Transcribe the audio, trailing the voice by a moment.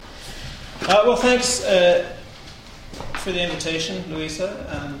Well, thanks for the invitation, Louisa,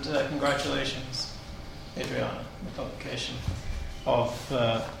 and congratulations, Adriana, on the publication of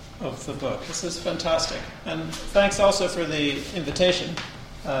the book. This is fantastic. And thanks also for the invitation,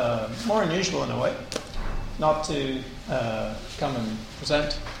 more unusual in a way, not to come and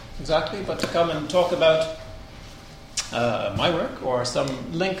present exactly, but to come and talk about my work or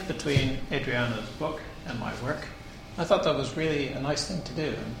some link between Adriana's book and my work. I thought that was really a nice thing to do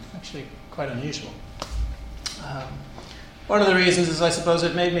and actually quite unusual. One of the reasons is I suppose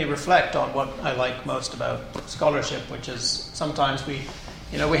it made me reflect on what I like most about scholarship, which is sometimes we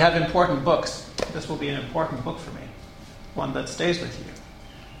have important books. This will be an important book for me, one that stays with you.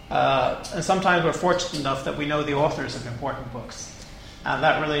 And sometimes we're fortunate enough that we know the authors of important books, and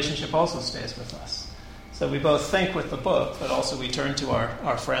that relationship also stays with us. So we both think with the book, but also we turn to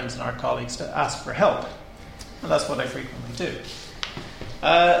our friends and our colleagues to ask for help. And that's what I frequently do.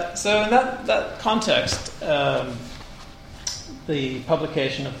 So in that context, the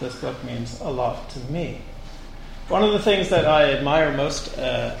publication of this book means a lot to me. One of the things that I admire most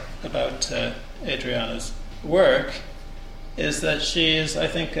about Adriana's work is that she is, I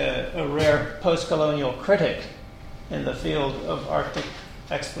think, a rare post-colonial critic in the field of Arctic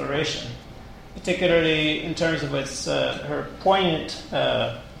exploration, particularly in terms of its her poignant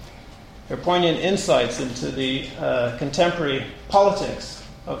insights into the contemporary politics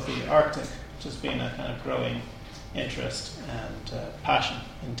of the Arctic, which has been a kind of growing interest and passion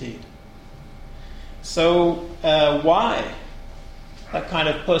indeed. So why that kind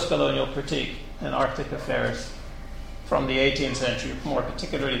of post-colonial critique in Arctic affairs from the 18th century, more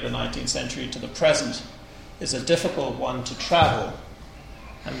particularly the 19th century to the present, is a difficult one to travel,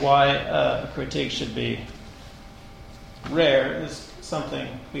 and why a critique should be rare is something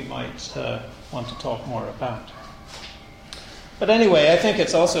we might want to talk more about. But anyway, I think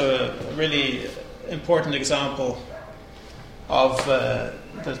it's also a really important example of the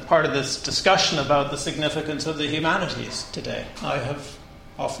part of this discussion about the significance of the humanities today. I have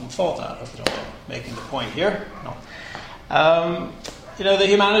often thought that. I don't know, making the point here. No. The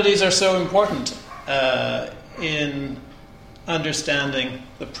humanities are so important in understanding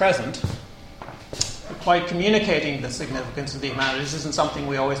the present. Quite communicating the significance of the humanities isn't something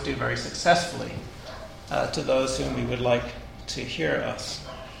we always do very successfully to those whom we would like to hear us.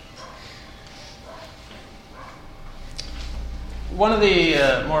 One of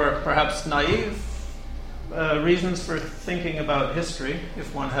the more perhaps naive reasons for thinking about history,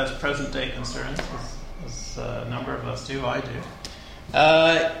 if one has present-day concerns, as a number of us do, I do,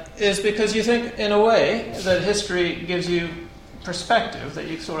 is because you think, in a way, that history gives you perspective, that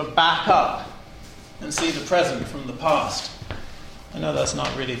you sort of back up and see the present from the past. I know that's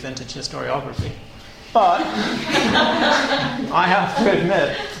not really vintage historiography, but I have to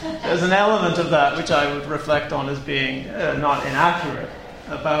admit there's an element of that which I would reflect on as being not inaccurate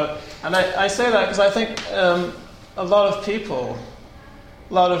about. And I say that because I think a lot of people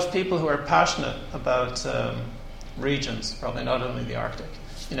who are passionate about regions, probably not only the Arctic,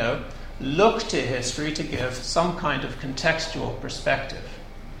 look to history to give some kind of contextual perspective.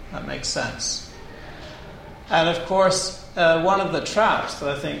 That makes sense. And of course, one of the traps that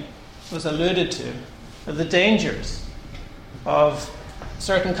I think was alluded to are the dangers of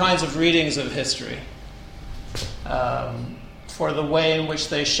certain kinds of readings of history for the way in which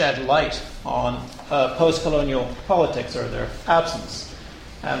they shed light on post-colonial politics or their absence.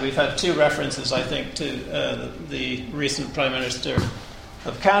 And we've had two references, I think, to the recent Prime Minister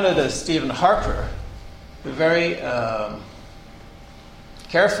of Canada, Stephen Harper, who very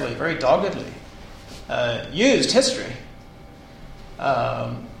carefully, very doggedly used history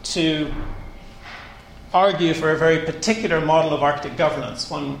to argue for a very particular model of Arctic governance,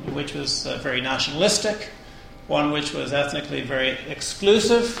 one which was very nationalistic, one which was ethnically very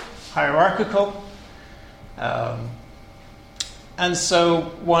exclusive, hierarchical. And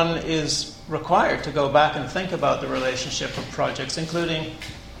so one is required to go back and think about the relationship of projects, including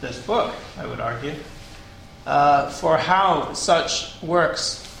this book, I would argue, for how such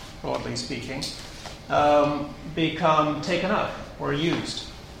works, broadly speaking, become taken up or used.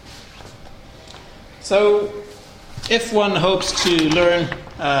 So, if one hopes to learn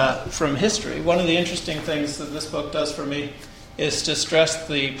from history, one of the interesting things that this book does for me is to stress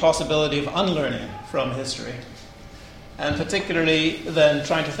the possibility of unlearning from history, and particularly then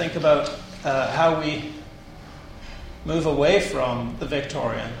trying to think about how we move away from the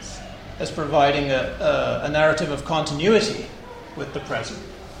Victorians as providing a narrative of continuity with the present.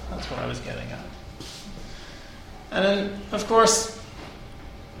 That's what I was getting at. And then, of course,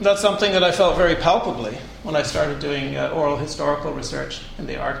 That's something that I felt very palpably when I started doing oral historical research in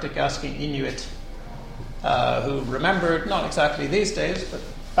the Arctic, asking Inuit who remembered, not exactly these days, but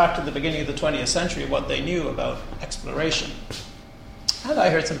back to the beginning of the 20th century, what they knew about exploration. And I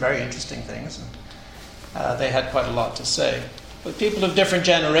heard some very interesting things, and they had quite a lot to say. But people of different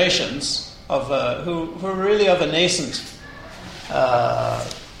generations, who were really of a nascent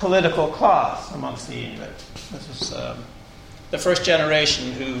political class amongst the Inuit. This was the first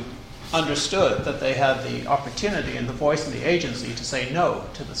generation who understood that they had the opportunity and the voice and the agency to say no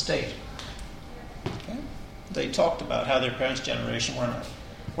to the state. Okay? They talked about how their parents' generation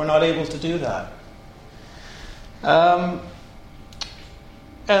were not able to do that. And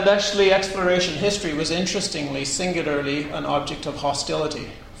actually, exploration history was interestingly, singularly, an object of hostility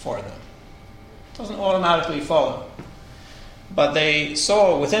for them. It doesn't automatically follow. But they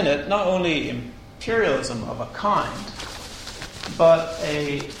saw within it not only imperialism of a kind, but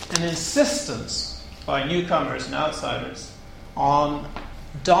an insistence by newcomers and outsiders on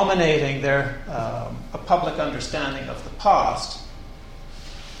dominating a public understanding of the past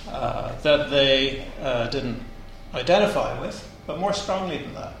that they didn't identify with, but more strongly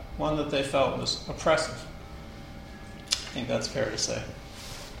than that, one that they felt was oppressive. I think that's fair to say.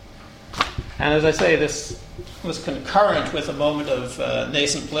 And as I say, this was concurrent with a moment of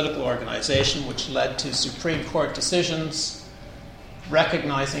nascent political organization which led to Supreme Court decisions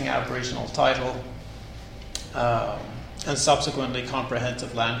recognizing Aboriginal title and subsequently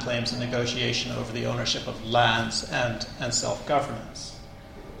comprehensive land claims and negotiation over the ownership of lands and self-governance.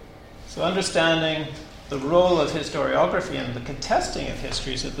 So understanding the role of historiography and the contesting of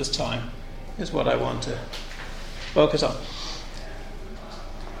histories at this time is what I want to focus on.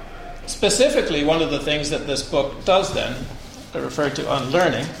 Specifically, one of the things that this book does then, I referred to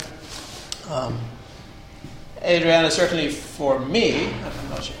unlearning, Adriana, certainly for me, I'm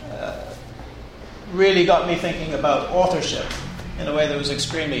not sure, really got me thinking about authorship in a way that was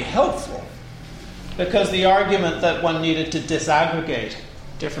extremely helpful, because the argument that one needed to disaggregate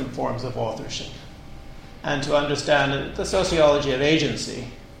different forms of authorship and to understand the sociology of agency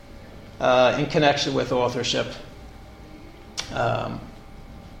in connection with authorship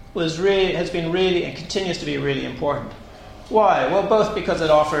has been really and continues to be really important. Why? Well, both because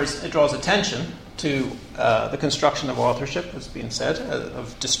it draws attention to the construction of authorship, as has been said,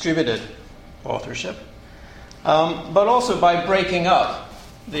 of distributed authorship, but also by breaking up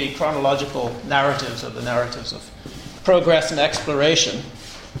the chronological narratives of the narratives of progress and exploration.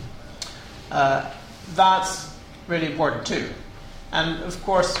 That's really important too. And of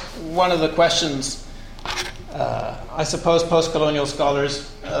course, one of the questions I suppose post-colonial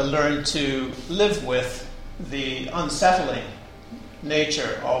scholars learn to live with the unsettling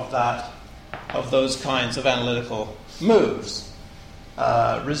nature of those kinds of analytical moves,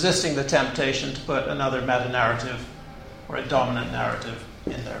 resisting the temptation to put another meta-narrative or a dominant narrative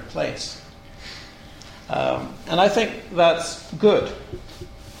in their place. And I think that's good.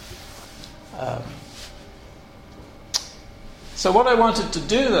 So what I wanted to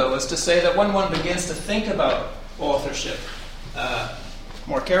do, though, was to say that when one begins to think about authorship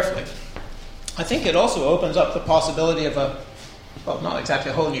more carefully, I think it also opens up the possibility of not exactly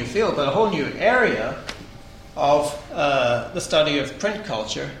a whole new field, but a whole new area of the study of print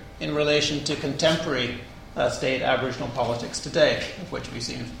culture in relation to contemporary state Aboriginal politics today, of which we've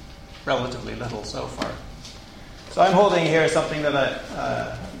seen relatively little so far. So I'm holding here something that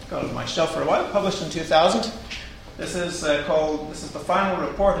I got on my shelf for a while, published in 2000. This is the final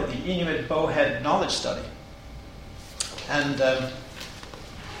report of the Inuit Bowhead Knowledge Study. And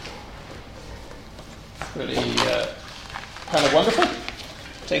really kind of wonderful.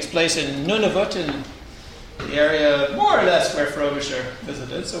 It takes place in Nunavut, in the area more or less where Frobisher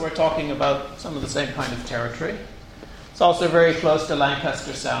visited, so we're talking about some of the same kind of territory. It's also very close to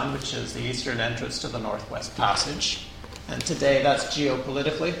Lancaster Sound, which is the eastern entrance to the Northwest Passage. And today that's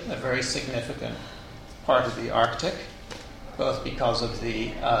geopolitically a very significant part of the Arctic, both because of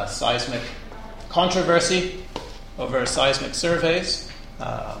the seismic controversy over seismic surveys,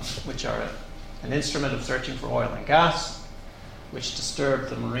 which are an instrument of searching for oil and gas, which disturb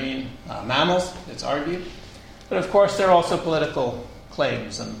the marine mammals, it's argued. But of course, there are also political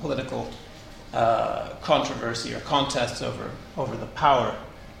claims and political controversy or contests over the power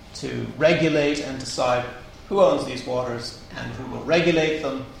to regulate and decide who owns these waters and who will regulate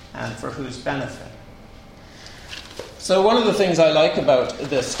them and for whose benefit. So one of the things I like about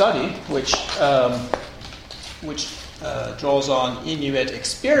this study, which draws on Inuit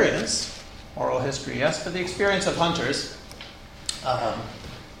experience, oral history, yes, but the experience of hunters,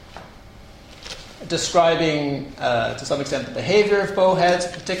 describing, to some extent, the behavior of bowheads,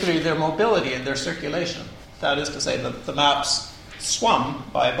 particularly their mobility and their circulation. That is to say, the maps swum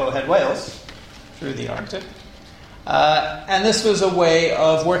by bowhead whales through the Arctic. And this was a way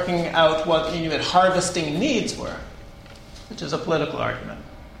of working out what Inuit harvesting needs were, which is a political argument.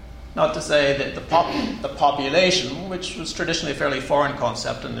 Not to say that the population, which was traditionally a fairly foreign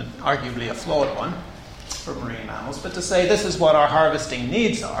concept and arguably a flawed one for marine mammals, but to say this is what our harvesting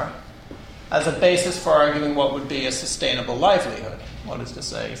needs are as a basis for arguing what would be a sustainable livelihood. What is to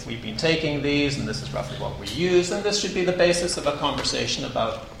say, if we've been taking these and this is roughly what we use, then this should be the basis of a conversation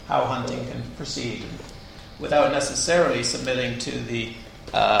about how hunting can proceed without necessarily submitting to the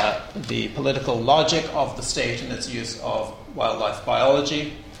political logic of the state and its use of wildlife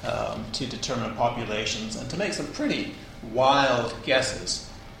biology to determine populations and to make some pretty wild guesses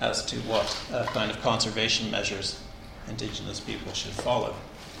as to what kind of conservation measures Indigenous people should follow.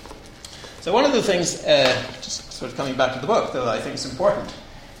 So one of the things, just sort of coming back to the book, that I think is important,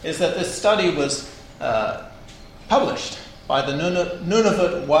 is that this study was published by the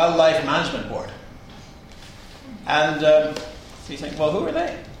Nunavut Wildlife Management Board. And so you think, well, who are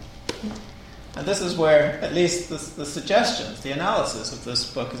they? And this is where, at least the suggestions, the analysis of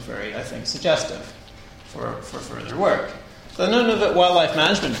this book is very, I think, suggestive for further work. The Nunavut Wildlife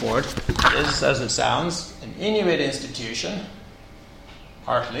Management Board is, as it sounds, an Inuit institution,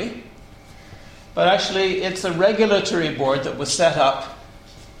 partly, but actually it's a regulatory board that was set up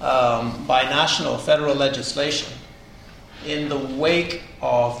by national federal legislation in the wake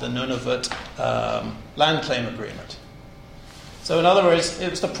of the Nunavut land claim agreement. So in other words, it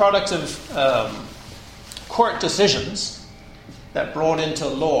was the product of court decisions that brought into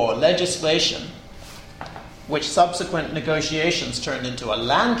law legislation which subsequent negotiations turned into a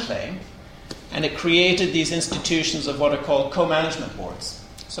land claim, and it created these institutions of what are called co-management boards.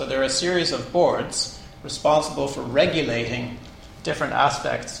 So there are a series of boards responsible for regulating different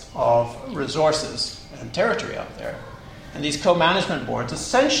aspects of resources and territory out there. And these co-management boards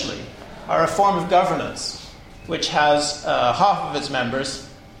essentially are a form of governance which has half of its members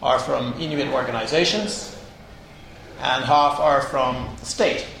are from Inuit organizations and half are from the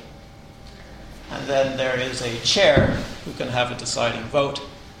state. And then there is a chair who can have a deciding vote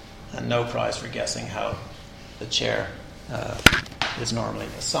and no prize for guessing how the chair is normally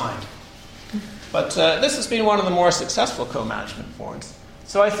assigned. But this has been one of the more successful co-management boards.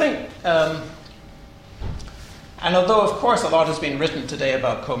 So I think, and although of course a lot has been written today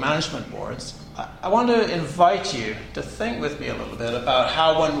about co-management boards, I want to invite you to think with me a little bit about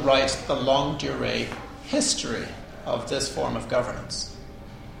how one writes the longue durée history of this form of governance.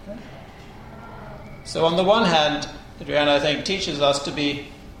 Okay? So on the one hand, Adriana, I think, teaches us to be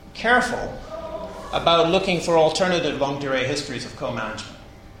careful about looking for alternative longue durée histories of co-management.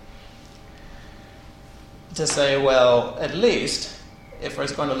 To say, well, at least, if we're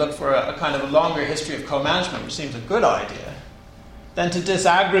going to look for a kind of a longer history of co-management, which seems a good idea, then to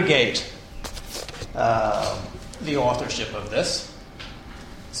disaggregate the authorship of this.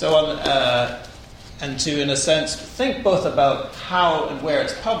 So, and to, in a sense, think both about how and where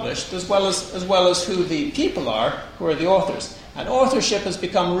it's published, as well as who the people are who are the authors. And authorship has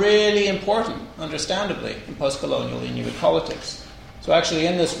become really important, understandably, in post-colonial Inuit politics. So actually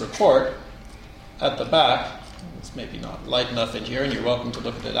in this report, at the back, it's maybe not light enough in here, and you're welcome to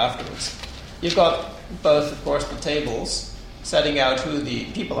look at it afterwards. You've got both, of course, the tables setting out who the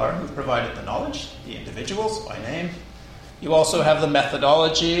people are who provided the knowledge, the individuals by name. You also have the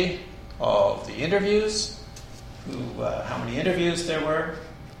methodology of the interviews, how many interviews there were.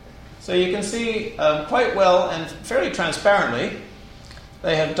 So you can see quite well and fairly transparently,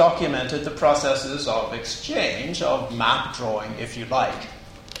 they have documented the processes of exchange, of map drawing, if you like,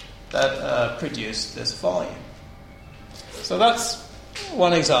 that produced this volume. So that's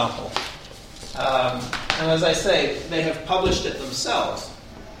one example. And as I say, they have published it themselves.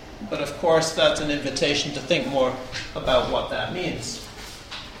 But of course, that's an invitation to think more about what that means.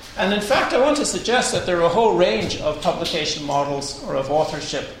 And in fact, I want to suggest that there are a whole range of publication models or of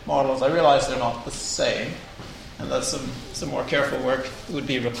authorship models. I realize they're not the same, and that some more careful work would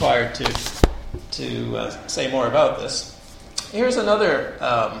be required to say more about this. Here's another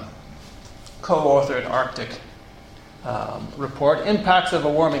co-authored Arctic report, Impacts of a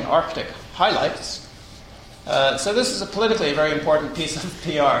Warming Arctic, Highlights. So this is a politically very important piece of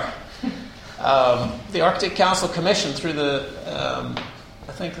PR. The Arctic Council Commission, through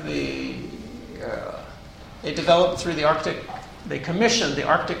they commissioned the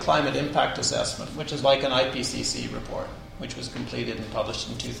Arctic Climate Impact Assessment, which is like an IPCC report, which was completed and published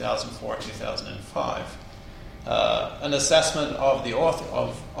in 2004, 2005. An assessment of the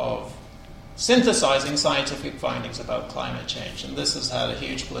synthesizing scientific findings about climate change. And this has had a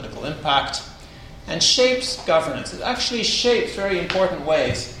huge political impact and shapes governance. It actually shapes very important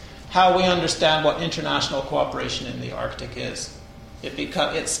ways how we understand what international cooperation in the Arctic is.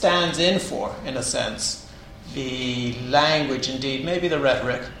 It stands in for, in a sense, the language, indeed, maybe the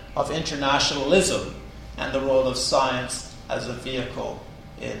rhetoric of internationalism and the role of science as a vehicle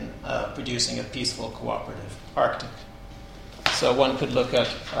in producing a peaceful, cooperative Arctic. So one could look at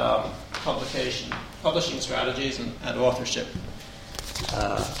publishing strategies and authorship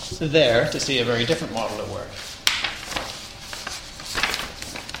there to see a very different model at work.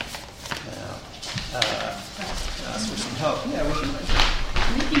 Ask for some help. Yeah, we can. I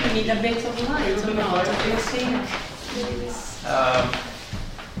think we need a bit of light or not. I think.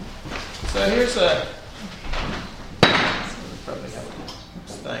 So here's a. Probably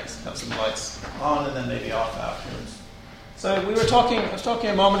thanks. Have some lights on and then maybe off afterwards. So I was talking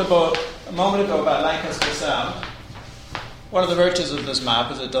a moment ago about Lancaster Sound. One of the virtues of this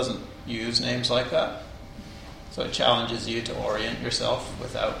map is it doesn't use names like that. So it challenges you to orient yourself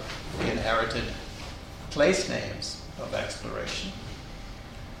without the inherited place names of exploration.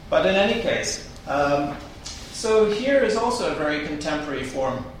 But in any case, so here is also a very contemporary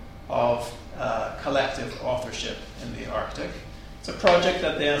form of collective authorship in the Arctic. It's a project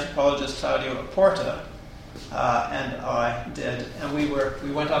that the anthropologist Claudio Laporta and I did, and we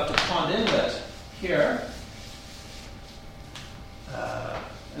went up to Pond Inlet here,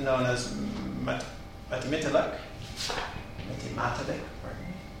 known as Matimatilak,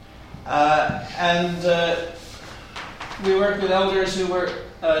 and we worked with elders who were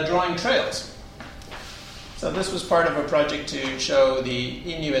drawing trails. So this was part of a project to show the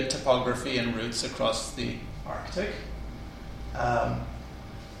Inuit topography and routes across the Arctic,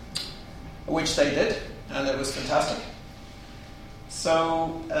 which they did, and it was fantastic.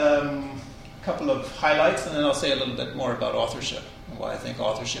 So a couple of highlights, and then I'll say a little bit more about authorship and why I think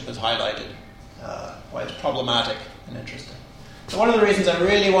authorship is highlighted, why it's problematic and interesting. So one of the reasons I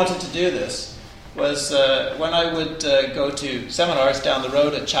really wanted to do this was when I would go to seminars down the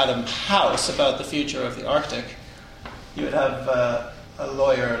road at Chatham House about the future of the Arctic, you would have a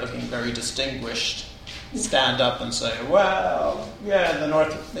lawyer looking very distinguished stand up and say, well, yeah, in the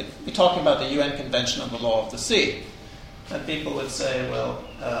North, they'd be talking about the UN Convention on the Law of the Sea. And people would say, well,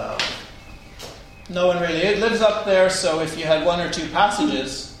 no one really lives up there, so if you had one or two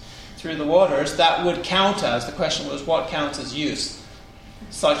passages through the waters, that would count as, the question was, what counts as use,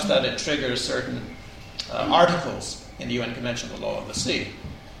 such that it triggers certain articles in the UN Convention on the Law of the Sea.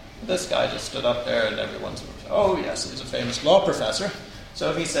 This guy just stood up there and everyone sort of, oh yes, he's a famous law professor. So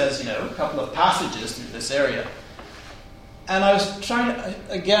if he says, a couple of passages through this area. And I was trying to,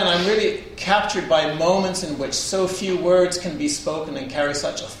 again, I'm really captured by moments in which so few words can be spoken and carry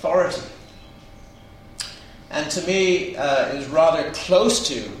such authority. And to me, it is rather close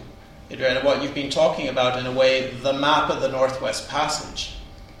to what you've been talking about in a way, the map of the Northwest Passage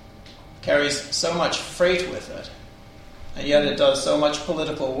carries so much freight with it, and yet it does so much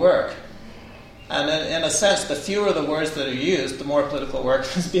political work. And in a sense, the fewer the words that are used, the more political work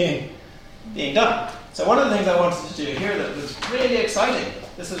is being done. So one of the things I wanted to do here that was really exciting,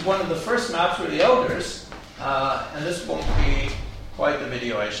 this is one of the first maps for the elders, and this won't be quite the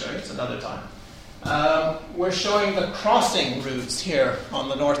video I show you, it's another time. We're showing the crossing routes here on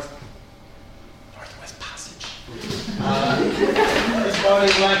the Northwest Passage. This one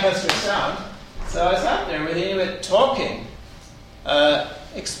is Lancaster Sound. So I sat there with Inuit talking,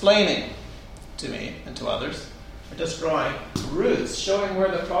 explaining to me and to others, or just drawing routes, showing where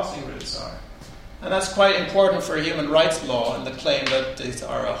the crossing routes are. And that's quite important for human rights law and the claim that these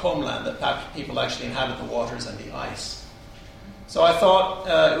are a homeland, that people actually inhabit the waters and the ice. So I thought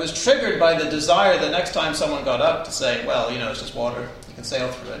it was triggered by the desire that next time someone got up to say, well, it's just water, you can sail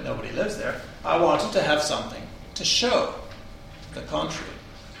through it, nobody lives there, I wanted to have something to show the contrary,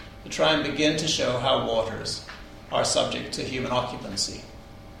 to try and begin to show how waters are subject to human occupancy.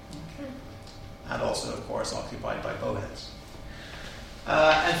 And also, of course, occupied by bowheads.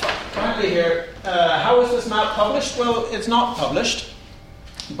 And finally here, how is this map published? Well, it's not published,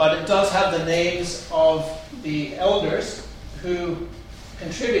 but it does have the names of the elders who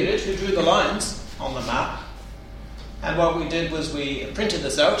contributed, who drew the lines on the map. And what we did was we printed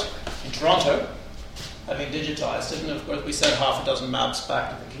this out in Toronto, having digitized it, and of course we sent half a dozen maps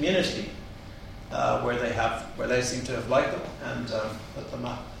back to the community where they seem to have liked them, and put them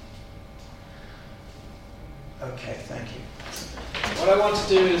up. Okay, thank you. What I want to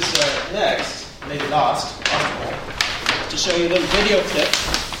do is next, maybe last of all, to show you a little video clip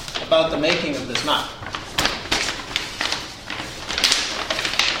about the making of this map.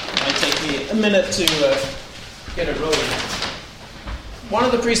 It might take take me a minute to get it rolling. One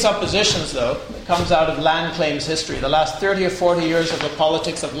of the presuppositions, though, that comes out of land claims history, the last 30 or 40 years of the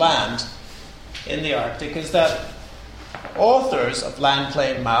politics of land in the Arctic, is that authors of land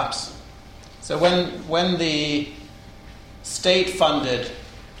claim maps, so when the state-funded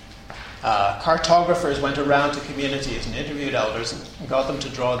cartographers went around to communities and interviewed elders and got them to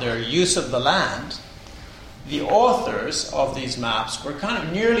draw their use of the land, the authors of these maps were kind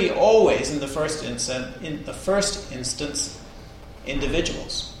of nearly always, in the first instance,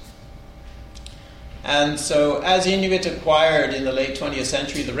 individuals. And so as Inuit acquired in the late 20th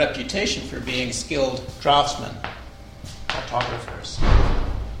century the reputation for being skilled draftsmen, cartographers,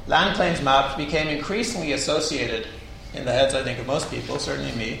 land claims maps became increasingly associated in the heads, I think, of most people,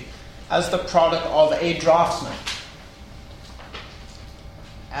 certainly me, as the product of a draftsman.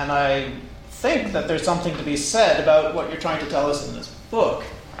 And I think that there's something to be said about what you're trying to tell us in this book,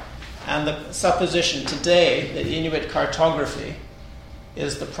 and the supposition today that Inuit cartography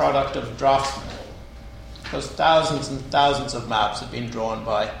is the product of draftsmen. Because thousands and thousands of maps have been drawn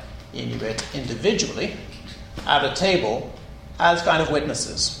by Inuit individually at a table as kind of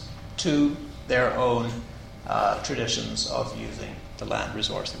witnesses to their own traditions of using the land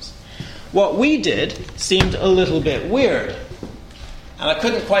resources. What we did seemed a little bit weird, and I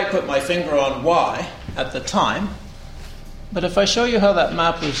couldn't quite put my finger on why at the time, but if I show you how that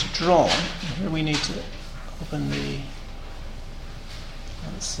map was drawn, here we need to open the,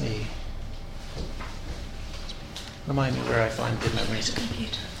 let's see, remind me where I find the memories.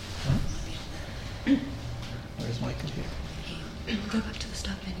 Computer. Huh? Where's my computer? Go back to the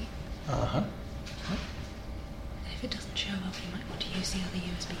start menu. Uh-huh. If it doesn't show up, you might want to use the other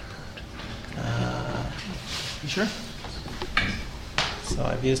USB port. You sure? So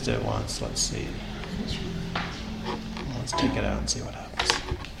I've used it once. Let's see. Let's take it out and see what happens.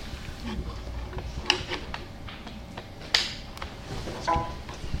 There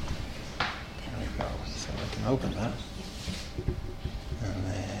we go. So I can open that. And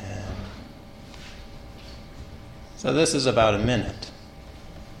then... So this is about a minute.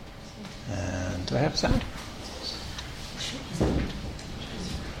 And do I have sound?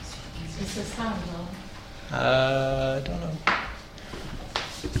 Is the sound on? I don't know.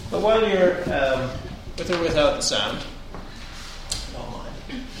 But while you're with or without the sound, don't mind.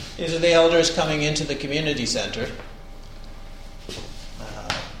 These are the elders coming into the community center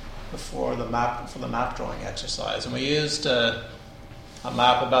for the map drawing exercise, and we used a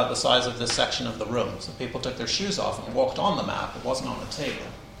map about the size of this section of the room. So people took their shoes off and walked on the map. It wasn't on the table.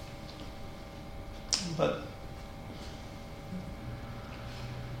 But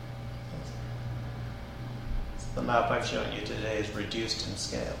the map I've shown you today is reduced in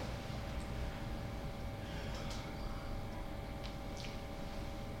scale.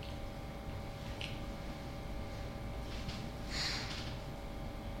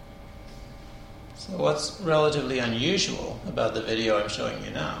 So what's relatively unusual about the video I'm showing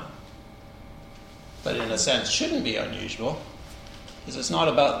you now, but in a sense shouldn't be unusual, is it's not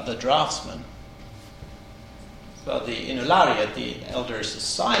about the draftsman. It's about the Inulariat, the elder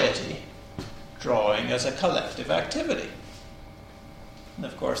society, drawing as a collective activity. And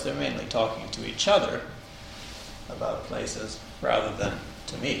of course they're mainly talking to each other about places rather than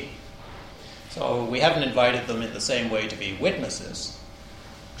to me. So we haven't invited them in the same way to be witnesses,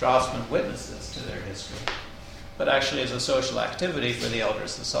 draftsmen witnesses to their history, but actually as a social activity for the elder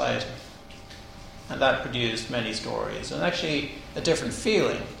society. And that produced many stories and actually a different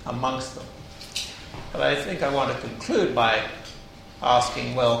feeling amongst them. But I think I want to conclude by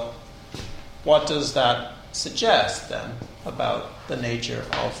asking, well, what does that suggest then about the nature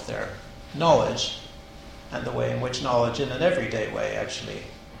of their knowledge and the way in which knowledge in an everyday way actually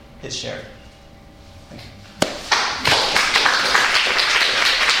is shared? Thank you.